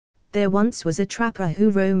There once was a trapper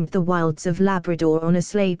who roamed the wilds of Labrador on a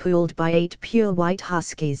sleigh pulled by 8 pure white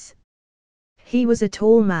huskies. He was a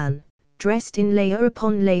tall man, dressed in layer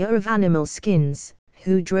upon layer of animal skins,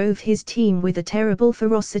 who drove his team with a terrible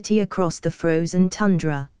ferocity across the frozen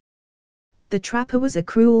tundra. The trapper was a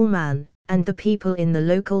cruel man, and the people in the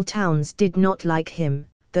local towns did not like him,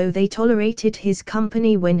 though they tolerated his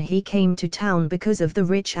company when he came to town because of the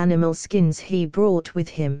rich animal skins he brought with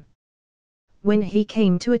him. When he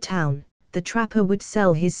came to a town, the trapper would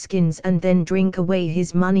sell his skins and then drink away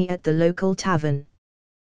his money at the local tavern.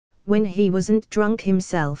 When he wasn't drunk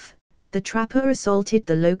himself, the trapper assaulted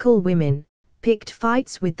the local women, picked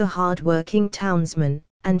fights with the hard-working townsmen,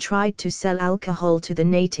 and tried to sell alcohol to the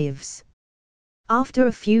natives. After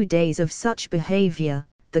a few days of such behavior,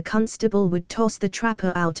 the constable would toss the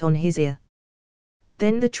trapper out on his ear.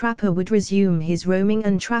 Then the trapper would resume his roaming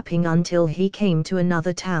and trapping until he came to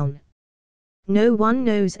another town. No one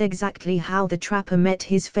knows exactly how the trapper met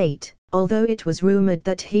his fate, although it was rumored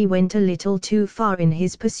that he went a little too far in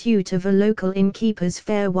his pursuit of a local innkeeper's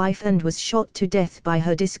fair wife and was shot to death by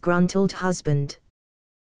her disgruntled husband.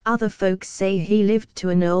 Other folks say he lived to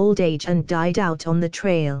an old age and died out on the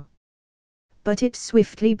trail. But it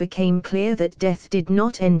swiftly became clear that death did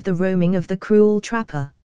not end the roaming of the cruel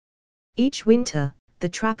trapper. Each winter, the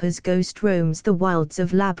trapper's ghost roams the wilds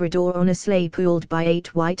of Labrador on a sleigh pulled by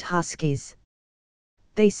 8 white huskies.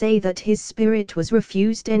 They say that his spirit was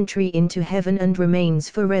refused entry into heaven and remains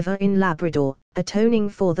forever in Labrador, atoning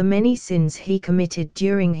for the many sins he committed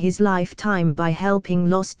during his lifetime by helping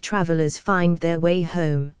lost travelers find their way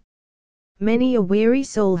home. Many a weary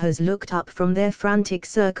soul has looked up from their frantic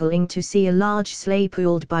circling to see a large sleigh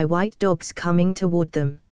pulled by white dogs coming toward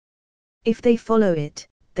them. If they follow it,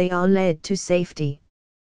 they are led to safety.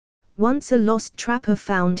 Once a lost trapper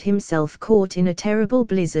found himself caught in a terrible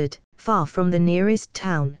blizzard, far from the nearest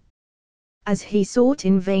town. As he sought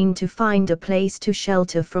in vain to find a place to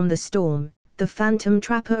shelter from the storm, the phantom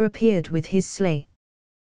trapper appeared with his sleigh.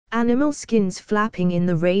 Animal skins flapping in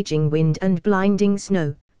the raging wind and blinding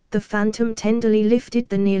snow, the phantom tenderly lifted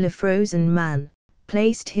the nearly frozen man,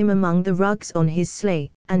 placed him among the rugs on his sleigh,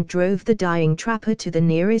 and drove the dying trapper to the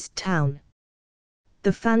nearest town.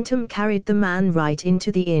 The phantom carried the man right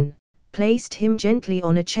into the inn, placed him gently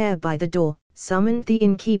on a chair by the door, summoned the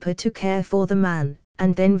innkeeper to care for the man,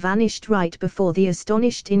 and then vanished right before the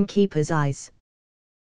astonished innkeeper's eyes.